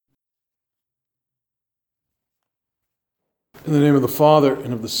In the name of the Father,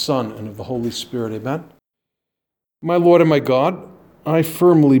 and of the Son, and of the Holy Spirit, amen. My Lord and my God, I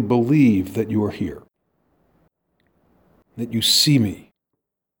firmly believe that you are here, that you see me,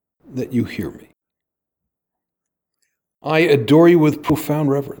 that you hear me. I adore you with profound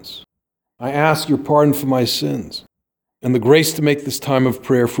reverence. I ask your pardon for my sins and the grace to make this time of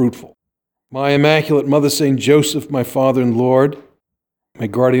prayer fruitful. My Immaculate Mother, Saint Joseph, my Father and Lord, my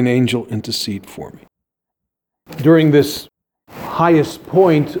guardian angel, intercede for me. During this highest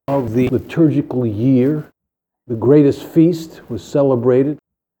point of the liturgical year, the greatest feast was celebrated,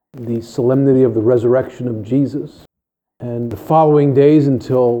 the solemnity of the resurrection of Jesus, and the following days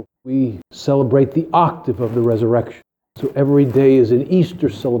until we celebrate the octave of the resurrection. So every day is an Easter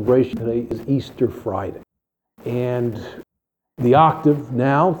celebration. Today is Easter Friday. And the octave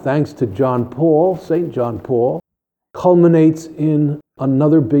now, thanks to John Paul, St. John Paul, culminates in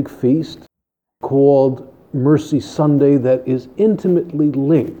another big feast called Mercy Sunday that is intimately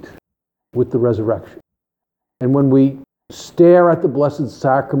linked with the resurrection. And when we stare at the Blessed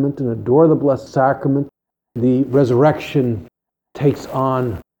Sacrament and adore the Blessed Sacrament, the resurrection takes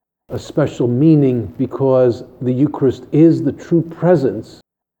on a special meaning because the Eucharist is the true presence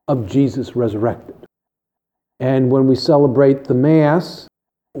of Jesus resurrected. And when we celebrate the Mass,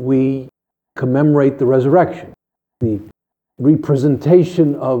 we commemorate the resurrection, the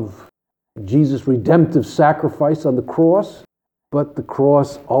representation of Jesus' redemptive sacrifice on the cross, but the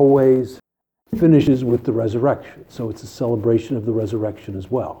cross always finishes with the resurrection. So it's a celebration of the resurrection as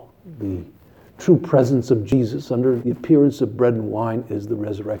well. The true presence of Jesus under the appearance of bread and wine is the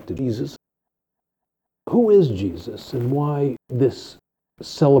resurrected Jesus. Who is Jesus and why this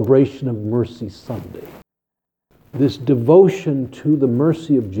celebration of Mercy Sunday? This devotion to the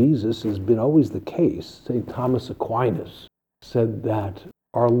mercy of Jesus has been always the case. St. Thomas Aquinas said that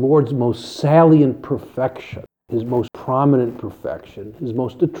our Lord's most salient perfection, his most prominent perfection, his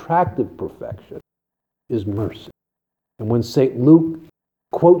most attractive perfection is mercy. And when St. Luke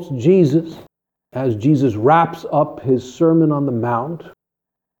quotes Jesus as Jesus wraps up his Sermon on the Mount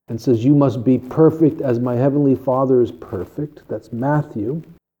and says, "You must be perfect as my heavenly Father is perfect," that's Matthew.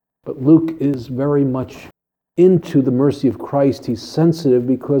 But Luke is very much into the mercy of Christ. He's sensitive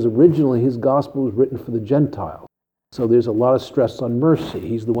because originally his gospel was written for the Gentiles. So there's a lot of stress on mercy.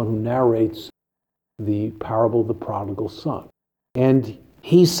 He's the one who narrates the parable of the prodigal son. And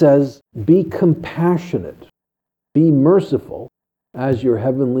he says, be compassionate, be merciful as your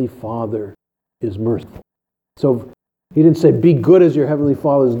heavenly Father is merciful. So he didn't say be good as your heavenly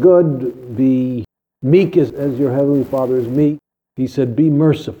Father is good, be meek as your heavenly Father is meek. He said be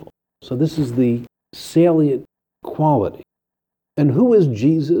merciful. So this is the salient quality. And who is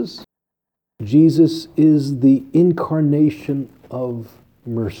Jesus? Jesus is the incarnation of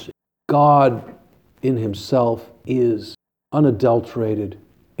mercy. God in himself is unadulterated,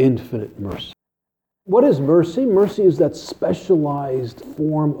 infinite mercy. What is mercy? Mercy is that specialized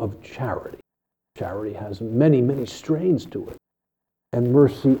form of charity. Charity has many, many strains to it. And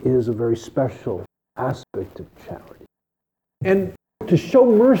mercy is a very special aspect of charity. And to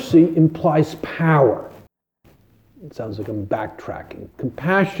show mercy implies power. It sounds like I'm backtracking.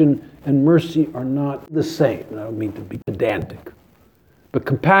 Compassion and mercy are not the same. And I don't mean to be pedantic. But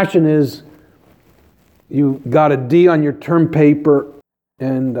compassion is, you got a D on your term paper,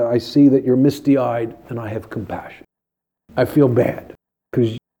 and I see that you're misty-eyed, and I have compassion. I feel bad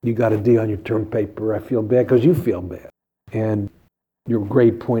because you got a D on your term paper. I feel bad because you feel bad. And your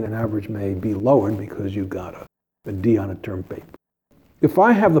grade point and average may be lowered because you got a D on a term paper. If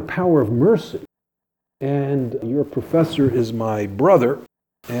I have the power of mercy, and your professor is my brother,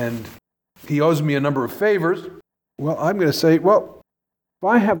 and he owes me a number of favors, well, I'm going to say, well, if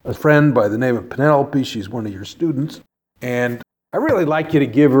I have a friend by the name of Penelope, she's one of your students, and I really like you to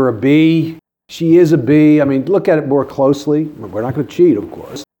give her a B. She is a B. I mean, look at it more closely. We're not going to cheat, of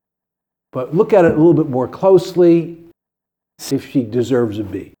course. But look at it a little bit more closely, see if she deserves a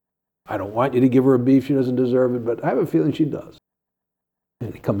B. I don't want you to give her a B if she doesn't deserve it, but I have a feeling she does.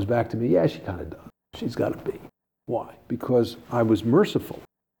 And it comes back to me, yeah, she kind of does. She's got to be. Why? Because I was merciful.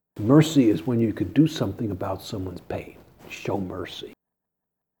 Mercy is when you could do something about someone's pain. Show mercy.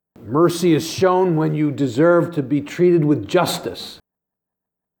 Mercy is shown when you deserve to be treated with justice.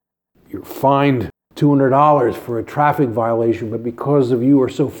 You're fined $200 for a traffic violation, but because of you are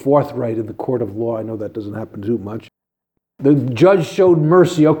so forthright in the court of law, I know that doesn't happen too much, the judge showed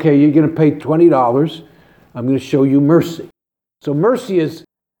mercy. Okay, you're going to pay $20. I'm going to show you mercy. So mercy is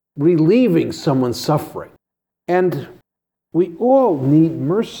relieving someone's suffering. And we all need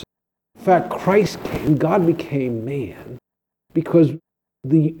mercy. In fact, Christ came, God became man, because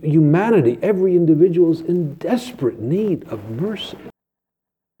the humanity, every individual is in desperate need of mercy.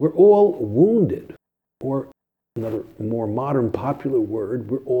 We're all wounded, or another more modern popular word,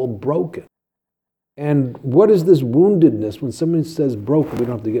 we're all broken. And what is this woundedness? When someone says broken, we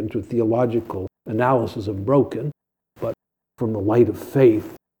don't have to get into a theological analysis of broken, but from the light of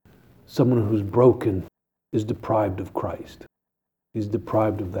faith, someone who's broken is deprived of Christ. He's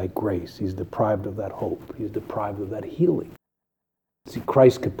deprived of that grace. He's deprived of that hope. He's deprived of that healing. See,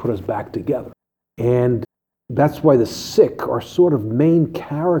 Christ could put us back together. And that's why the sick are sort of main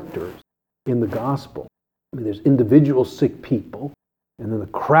characters in the gospel. I mean, there's individual sick people, and then the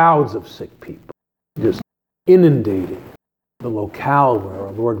crowds of sick people, just inundating the locale where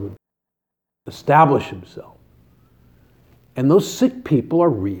our Lord would establish himself. And those sick people are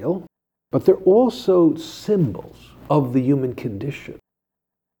real, but they're also symbols of the human condition.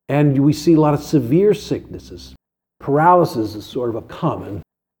 And we see a lot of severe sicknesses. Paralysis is sort of a common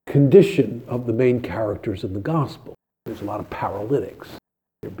condition of the main characters in the gospel. There's a lot of paralytics.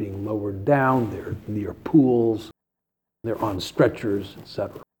 They're being lowered down, they're near pools, they're on stretchers,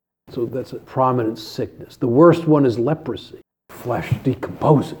 etc. So that's a prominent sickness. The worst one is leprosy. Flesh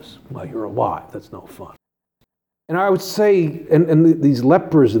decomposes while you're alive. That's no fun. And I would say, and these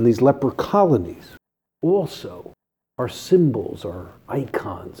lepers and these leper colonies also are symbols or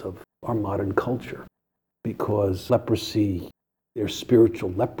icons of our modern culture, because leprosy, there's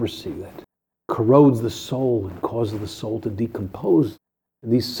spiritual leprosy that corrodes the soul and causes the soul to decompose.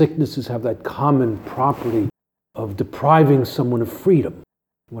 And these sicknesses have that common property of depriving someone of freedom.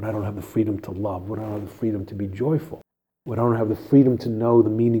 When I don't have the freedom to love, when I don't have the freedom to be joyful, when I don't have the freedom to know the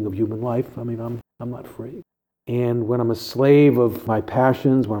meaning of human life, I'm not free. And when I'm a slave of my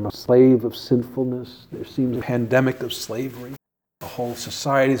passions, when I'm a slave of sinfulness, there seems a pandemic of slavery. The whole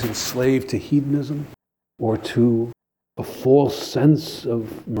society is enslaved to hedonism or to a false sense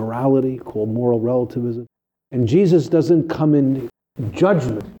of morality called moral relativism. And Jesus doesn't come in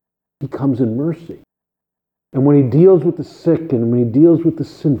judgment, he comes in mercy. And when he deals with the sick and when he deals with the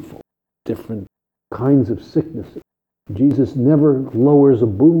sinful, different kinds of sicknesses, Jesus never lowers a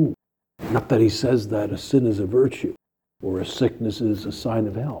boom. Not that he says that a sin is a virtue or a sickness is a sign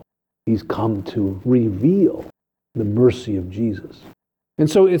of hell. He's come to reveal the mercy of Jesus. And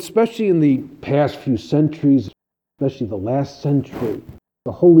so, especially in the past few centuries, especially the last century,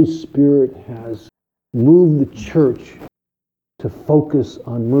 the Holy Spirit has moved the church to focus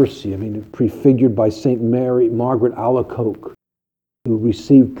on mercy. I mean, prefigured by St. Margaret Alacoque, who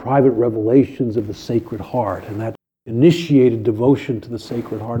received private revelations of the Sacred Heart, and that initiated devotion to the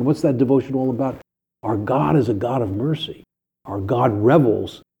Sacred Heart. And what's that devotion all about? Our God is a God of mercy. Our God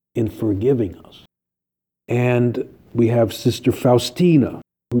revels in forgiving us. And we have Sister Faustina,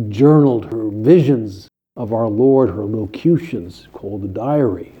 who journaled her visions of our Lord, her locutions, called the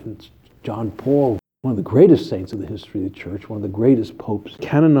Diary. And John Paul, one of the greatest saints of the history of the Church, one of the greatest popes,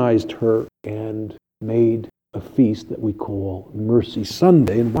 canonized her and made a feast that we call Mercy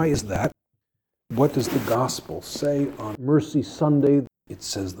Sunday. And why is that? What does the gospel say on Mercy Sunday? It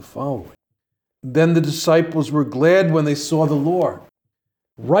says the following. Then the disciples were glad when they saw the Lord.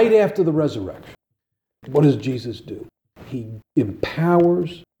 Right after the resurrection, what does Jesus do? He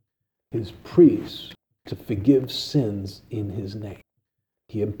empowers his priests to forgive sins in his name.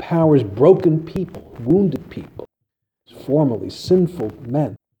 He empowers broken people, wounded people, formerly sinful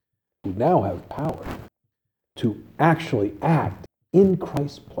men who now have power to actually act in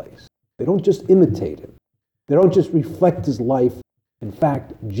Christ's place. They don't just imitate him. They don't just reflect his life. In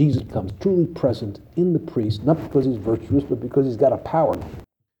fact, Jesus becomes truly present in the priest, not because he's virtuous, but because he's got a power.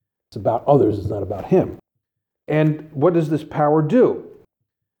 It's about others, it's not about him. And what does this power do?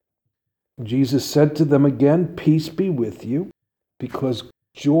 Jesus said to them again, "Peace be with you," because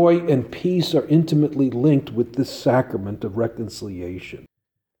joy and peace are intimately linked with this sacrament of reconciliation.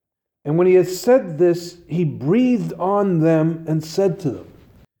 And when he had said this, he breathed on them and said to them,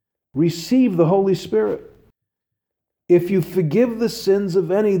 "Receive the Holy Spirit. If you forgive the sins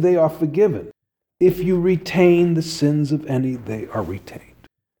of any, they are forgiven. If you retain the sins of any, they are retained."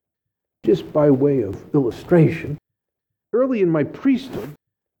 Just by way of illustration, early in my priesthood,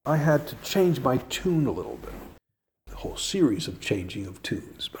 I had to change my tune a little bit. The whole series of changing of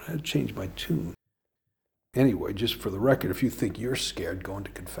tunes, but I had to change my tune. Anyway, just for the record, if you think you're scared going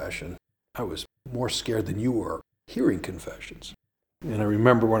to confession, I was more scared than you were hearing confessions. And I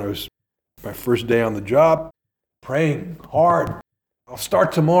remember when I was my first day on the job, praying hard. I'll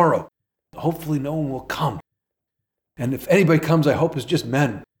start tomorrow. Hopefully no one will come. And if anybody comes, I hope it's just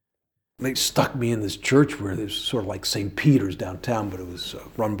men. They stuck me in this church where there's sort of like St. Peter's downtown, but it was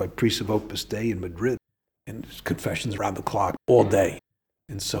run by priests of Opus Dei in Madrid. And there's confessions around the clock all day.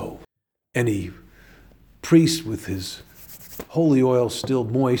 And so any priest with his holy oil still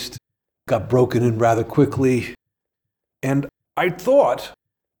moist got broken in rather quickly. And I thought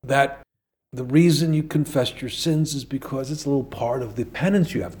that the reason you confessed your sins is because it's a little part of the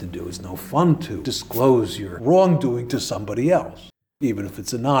penance you have to do. It's no fun to disclose your wrongdoing to somebody else, even if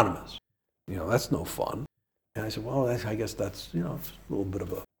it's anonymous. That's no fun. And I said, well, I guess that's, it's a little bit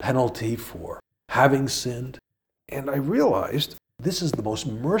of a penalty for having sinned. And I realized this is the most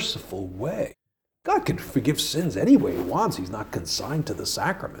merciful way. God can forgive sins any way he wants. He's not consigned to the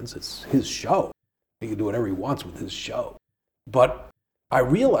sacraments. It's his show. He can do whatever he wants with his show. But I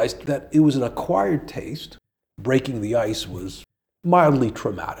realized that it was an acquired taste. Breaking the ice was mildly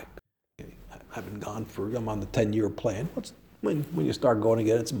traumatic. I'm on the 10-year plan. When you start going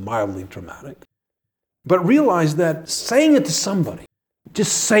again, it's mildly traumatic. But realize that saying it to somebody,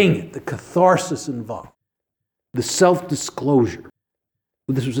 just saying it, the catharsis involved, the self-disclosure,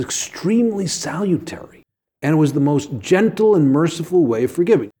 this was extremely salutary. And it was the most gentle and merciful way of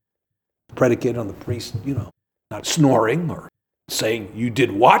forgiving. Predicated on the priest, not snoring or saying, you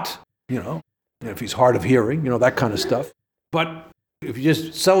did what? If he's hard of hearing, that kind of stuff. But if you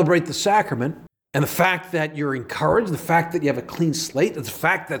just celebrate the sacrament, and the fact that you're encouraged, the fact that you have a clean slate, the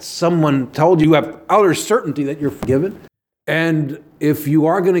fact that someone told you have utter certainty that you're forgiven, and if you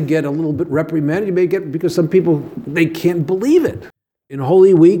are going to get a little bit reprimanded, you may get, because some people, they can't believe it. In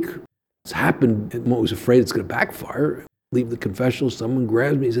Holy Week, it's happened, I'm always afraid it's going to backfire. Leave the confessional, someone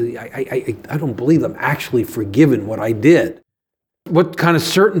grabs me and says, I don't believe I'm actually forgiven what I did. What kind of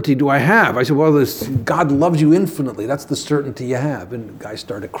certainty do I have? I said, well, God loves you infinitely. That's the certainty you have. And the guy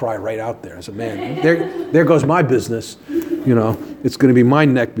started to cry right out there. I said, man, there goes my business. It's going to be my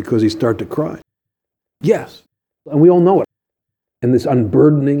neck because he started to cry. Yes, and we all know it. And this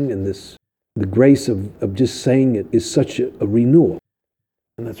unburdening and the grace of just saying it is such a renewal.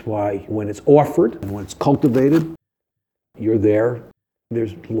 And that's why when it's offered and when it's cultivated, you're there,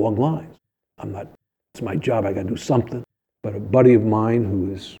 there's long lines. It's my job, I got to do something. But a buddy of mine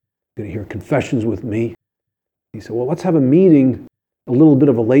who is going to hear confessions with me, he said, well, let's have a meeting, a little bit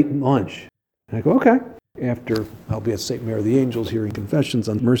of a late lunch. And I go, okay. After I'll be at St. Mary of the Angels hearing confessions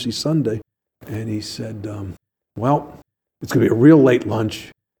on Mercy Sunday. And he said, well, it's going to be a real late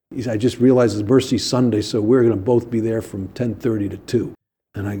lunch. He said, I just realized it's Mercy Sunday, so we're going to both be there from 10:30 to 2.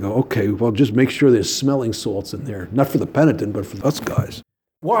 And I go, okay, well, just make sure there's smelling salts in there. Not for the penitent, but for us guys.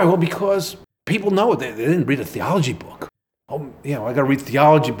 Why? Well, because people know it. They didn't read a theology book. Oh, I got to read the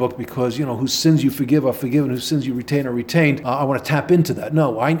theology book because, whose sins you forgive are forgiven, whose sins you retain are retained. I want to tap into that.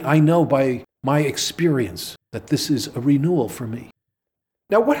 No, I know by my experience that this is a renewal for me.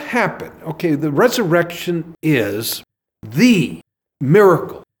 Now, what happened? Okay, the resurrection is the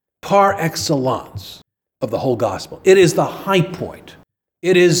miracle par excellence of the whole gospel. It is the high point.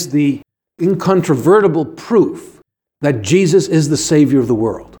 It is the incontrovertible proof that Jesus is the Savior of the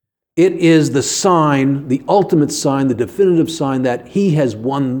world. It is the sign, the ultimate sign, the definitive sign that he has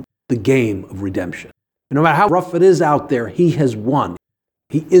won the game of redemption. And no matter how rough it is out there, he has won.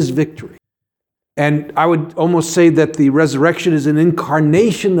 He is victory. And I would almost say that the resurrection is an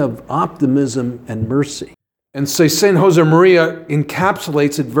incarnation of optimism and mercy. And so St. Josemaria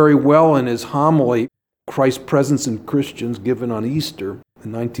encapsulates it very well in his homily, Christ's Presence in Christians, given on Easter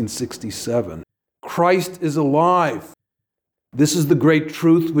in 1967. Christ is alive. This is the great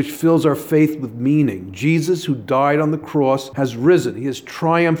truth which fills our faith with meaning. Jesus, who died on the cross, has risen. He has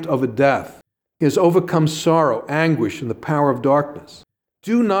triumphed over death. He has overcome sorrow, anguish, and the power of darkness.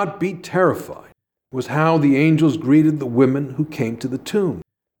 Do not be terrified, was how the angels greeted the women who came to the tomb.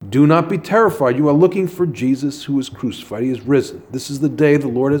 Do not be terrified. You are looking for Jesus who was crucified. He is risen. This is the day the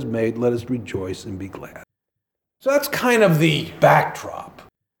Lord has made. Let us rejoice and be glad. So that's kind of the backdrop.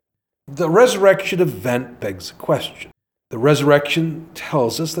 The resurrection event begs a question. The resurrection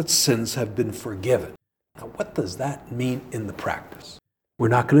tells us that sins have been forgiven. Now, what does that mean in the practice? We're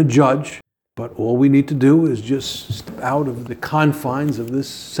not going to judge, but all we need to do is just step out of the confines of this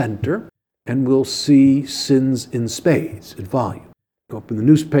center, and we'll see sins in spades, in volume. Go up in the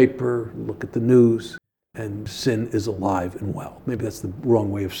newspaper, look at the news, and sin is alive and well. Maybe that's the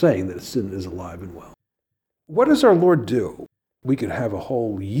wrong way of saying that sin is alive and well. What does our Lord do? We could have a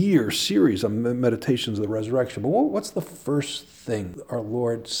whole year series on meditations of the resurrection, but what's the first thing our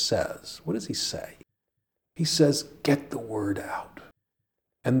Lord says? What does he say? He says, get the word out.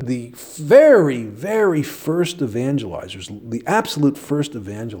 And the very, very first evangelizers, the absolute first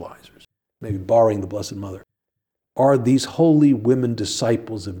evangelizers, maybe borrowing the Blessed Mother, are these holy women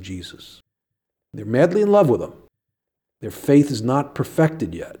disciples of Jesus. They're madly in love with him. Their faith is not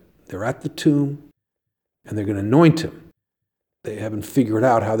perfected yet. They're at the tomb, and they're going to anoint him. They haven't figured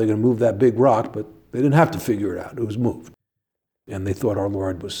out how they're going to move that big rock, but they didn't have to figure it out. It was moved. And they thought our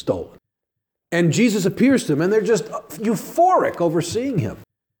Lord was stolen. And Jesus appears to them, and they're just euphoric over seeing him.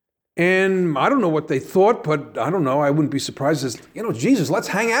 And I don't know what they thought, but I don't know. I wouldn't be surprised. Jesus, let's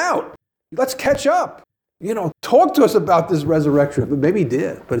hang out. Let's catch up. Talk to us about this resurrection. But maybe he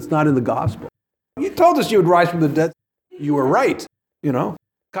did, but it's not in the gospel. You told us you would rise from the dead. You were right.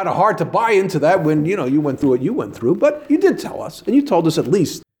 Kind of hard to buy into that when, you went through what you went through, but you did tell us. And you told us at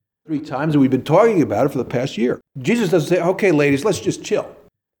least 3 times, and we've been talking about it for the past year. Jesus doesn't say, okay, ladies, let's just chill.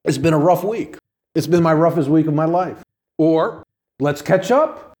 It's been a rough week. It's been my roughest week of my life. Or, let's catch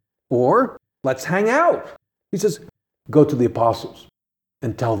up. Or, let's hang out. He says, go to the apostles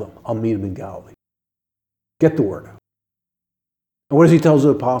and tell them, I'll meet them in Galilee. Get the word out. And what does he tell the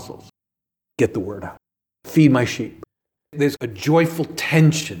apostles? Get the word out. Feed my sheep. There's a joyful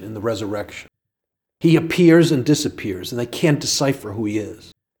tension in the resurrection. He appears and disappears, and they can't decipher who he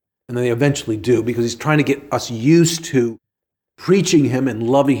is. And then they eventually do, because he's trying to get us used to preaching him and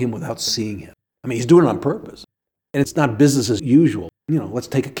loving him without seeing him. He's doing it on purpose. And it's not business as usual. Let's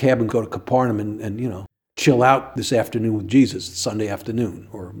take a cab and go to Capernaum and chill out this afternoon with Jesus. It's Sunday afternoon,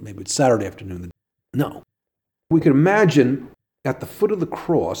 or maybe it's Saturday afternoon. No. We can imagine at the foot of the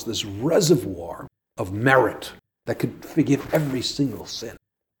cross this reservoir of merit that could forgive every single sin.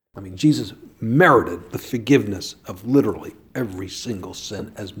 Jesus merited the forgiveness of literally every single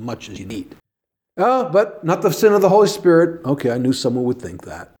sin as much as you need. But not the sin of the Holy Spirit. Okay, I knew someone would think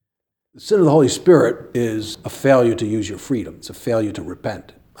that. The sin of the Holy Spirit is a failure to use your freedom. It's a failure to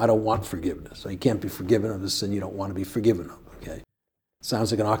repent. I don't want forgiveness. So you can't be forgiven of the sin you don't want to be forgiven of, okay?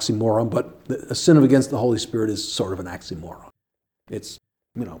 Sounds like an oxymoron, but a sin against the Holy Spirit is sort of an oxymoron. It's,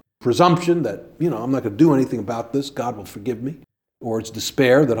 presumption that, I'm not going to do anything about this, God will forgive me. Or it's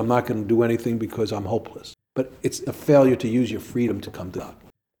despair that I'm not going to do anything because I'm hopeless. But it's a failure to use your freedom to come to God.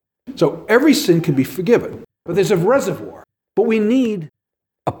 So every sin can be forgiven, but there's a reservoir. But we need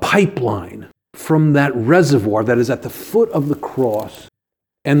a pipeline from that reservoir that is at the foot of the cross,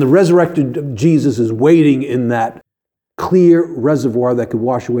 and the resurrected Jesus is waiting in that clear reservoir that could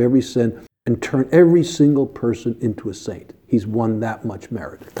wash away every sin and turn every single person into a saint. He's won that much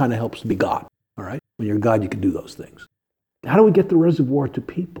merit. It kind of helps to be God, all right? When you're God, you can do those things. How do we get the reservoir to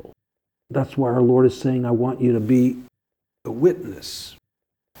people? That's why our Lord is saying, I want you to be a witness.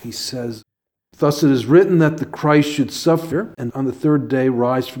 He says, thus it is written that the Christ should suffer and on the 3rd day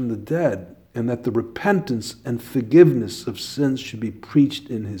rise from the dead, and that the repentance and forgiveness of sins should be preached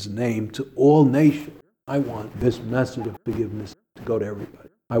in his name to all nations. I want this message of forgiveness to go to everybody.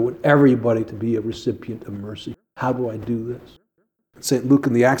 I want everybody to be a recipient of mercy. How do I do this? St. Luke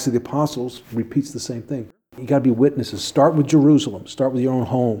in the Acts of the Apostles repeats the same thing. You got to be witnesses. Start with Jerusalem. Start with your own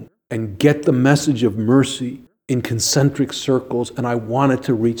home and get the message of mercy in concentric circles, and I want it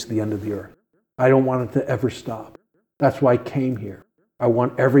to reach the end of the earth. I don't want it to ever stop. That's why I came here. I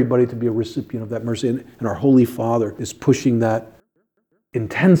want everybody to be a recipient of that mercy, and our Holy Father is pushing that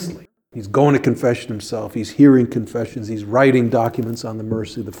intensely. He's going to confession himself. He's hearing confessions. He's writing documents on the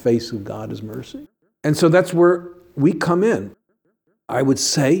mercy. The face of God is mercy. And so that's where we come in. I would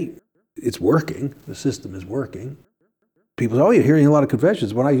say it's working. The system is working. People say, you're hearing a lot of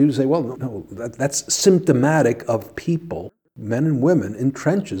confessions. When I usually say, no, that's symptomatic of people, men and women, in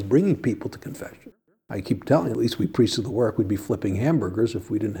trenches, bringing people to confession. I keep telling you, at least we priests of the work would be flipping hamburgers if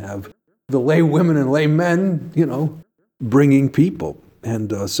we didn't have the lay women and lay men, bringing people.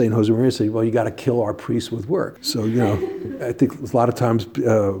 And St. Josemaria said, you got to kill our priests with work. So, I think a lot of times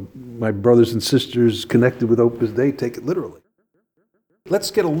my brothers and sisters connected with Opus Dei take it literally.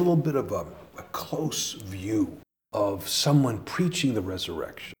 Let's get a little bit of a close view of someone preaching the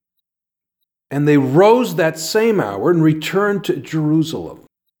resurrection. And they rose that same hour and returned to Jerusalem.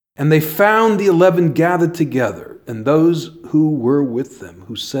 And they found the 11 gathered together, and those who were with them,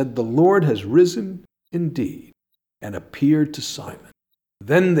 who said, the Lord has risen indeed, and appeared to Simon.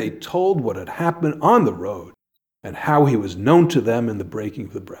 Then they told what had happened on the road, and how he was known to them in the breaking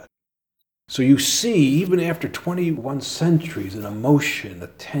of the bread. So you see, even after 21 centuries, an emotion,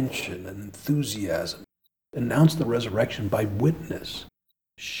 attention, and enthusiasm announce the resurrection by witness,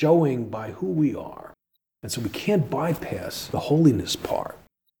 showing by who we are. And so we can't bypass the holiness part.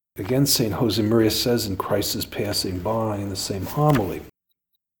 Again, St. Josemaria says in Christ is Passing By in the same homily,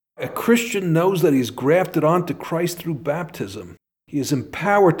 a Christian knows that he's grafted onto Christ through baptism. He is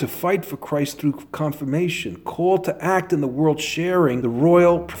empowered to fight for Christ through confirmation, called to act in the world sharing the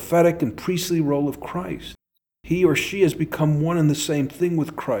royal, prophetic, and priestly role of Christ. He or she has become one and the same thing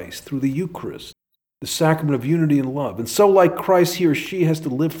with Christ through the Eucharist, the sacrament of unity and love. And so like Christ, he or she has to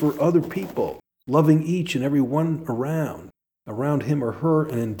live for other people, loving each and every one around around him or her,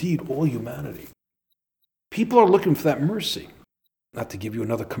 and indeed all humanity. People are looking for that mercy. Not to give you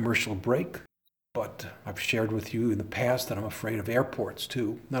another commercial break, but I've shared with you in the past that I'm afraid of airports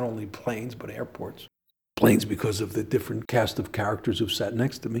too. Not only planes, but airports. Planes because of the different cast of characters who've sat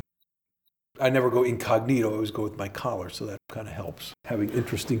next to me. I never go incognito, I always go with my collar, so that kind of helps. Having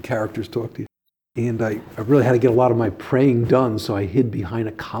interesting characters talk to you. And I really had to get a lot of my praying done, so I hid behind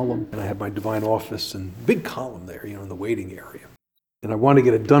a column. And I had my divine office and big column there, in the waiting area. And I wanted to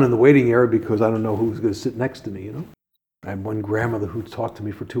get it done in the waiting area because I don't know who's going to sit next to me, I had one grandmother who talked to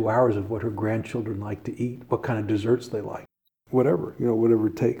me for 2 hours of what her grandchildren like to eat, what kind of desserts they like, whatever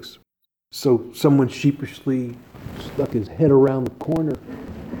it takes. So someone sheepishly stuck his head around the corner.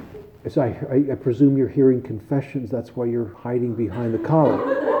 I said, I presume you're hearing confessions, that's why you're hiding behind the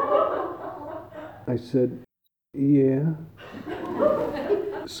collar. I said, yeah.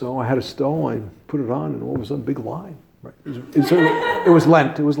 So I had a stole line, put it on, and all of a sudden, big line. Right? It was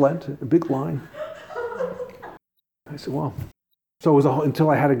Lent, a big line. I said, well, so it was until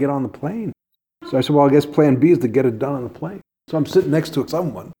I had to get on the plane. So I said, well, I guess plan B is to get it done on the plane. So I'm sitting next to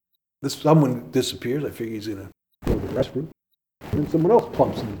someone. This someone disappears. I figure he's going to go to the restroom. And someone else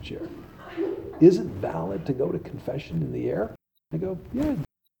plumps in the chair. Is it valid to go to confession in the air? I go, yeah.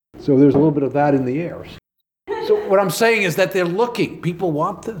 So there's a little bit of that in the air. So what I'm saying is that they're looking. People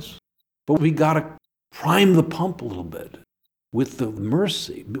want this. But we got to prime the pump a little bit with the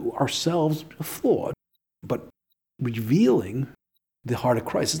mercy. Ourselves flawed, but revealing the heart of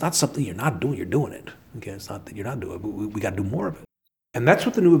Christ. It's not something you're not doing. You're doing it. Okay, it's not that you're not doing it, but we got to do more of it. And that's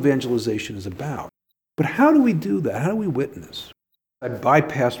what the new evangelization is about. But how do we do that? How do we witness? I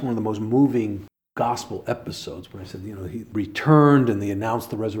bypassed one of the most moving gospel episodes when I said, he returned and they announced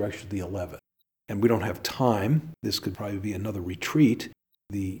the resurrection of the 11. And we don't have time. This could probably be another retreat.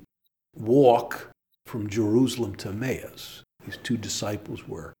 The walk from Jerusalem to Emmaus. These two disciples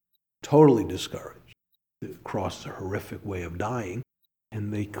were totally discouraged. The cross is a horrific way of dying,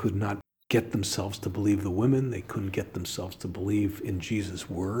 and they could not get themselves to believe the women. They couldn't get themselves to believe in Jesus'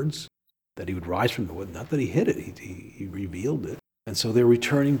 words, that he would rise from the wood. Not that he hid it, he revealed it. And so they're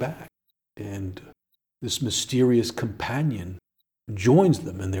returning back. And this mysterious companion joins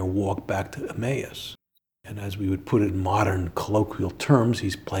them in their walk back to Emmaus. And as we would put it in modern colloquial terms,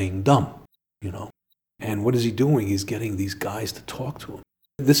 he's playing dumb, And what is he doing? He's getting these guys to talk to him.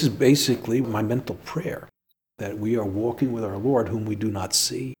 This is basically my mental prayer, that we are walking with our Lord whom we do not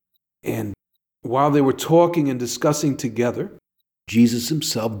see. And while they were talking and discussing together, Jesus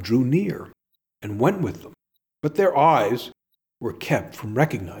himself drew near and went with them. But their eyes were kept from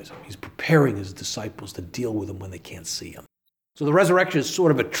recognizing him. He's preparing his disciples to deal with him when they can't see him. So the resurrection is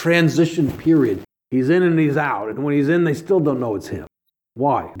sort of a transition period. He's in and he's out. And when he's in, they still don't know it's him.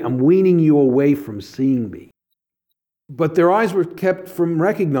 Why? I'm weaning you away from seeing me. But their eyes were kept from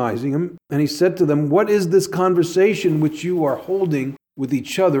recognizing him, and he said to them, what is this conversation which you are holding with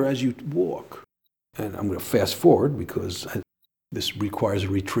each other as you walk? And I'm going to fast forward because this requires a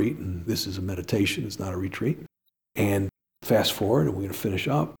retreat, and this is a meditation, it's not a retreat. And fast forward, and we're going to finish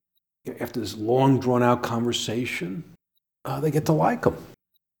up. After this long, drawn-out conversation, they get to like him.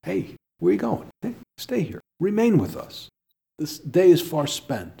 Hey, where are you going? Hey, stay here. Remain with us. This day is far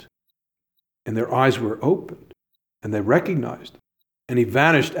spent. And their eyes were opened. And they recognized him. And he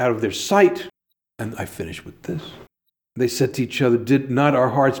vanished out of their sight. And I finish with this. They said to each other, did not our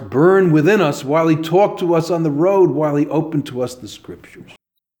hearts burn within us while he talked to us on the road, while he opened to us the scriptures?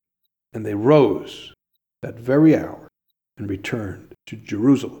 And they rose that very hour and returned to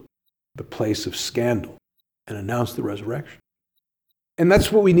Jerusalem, the place of scandal, and announced the resurrection. And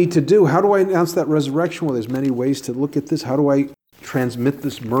that's what we need to do. How do I announce that resurrection? Well, there's many ways to look at this. How do I transmit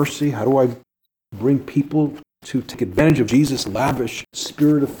this mercy? How do I bring people to take advantage of Jesus' lavish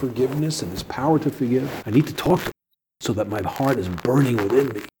spirit of forgiveness and his power to forgive? I need to talk to them so that my heart is burning within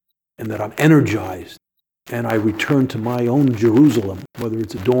me and that I'm energized and I return to my own Jerusalem, whether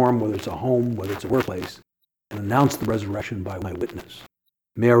it's a dorm, whether it's a home, whether it's a workplace, and announce the resurrection by my witness.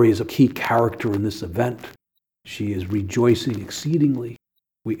 Mary is a key character in this event. She is rejoicing exceedingly.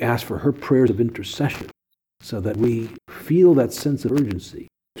 We ask for her prayers of intercession so that we feel that sense of urgency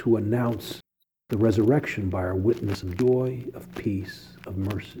to announce the resurrection by our witness of joy, of peace, of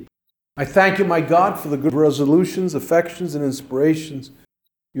mercy. I thank you, my God, for the good resolutions, affections, and inspirations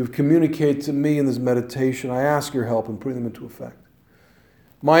you've communicated to me in this meditation. I ask your help in putting them into effect.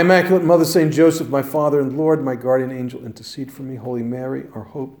 My Immaculate Mother, St. Joseph, my Father and Lord, my guardian angel, intercede for me. Holy Mary, our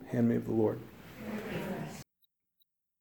hope, handmaid of the Lord.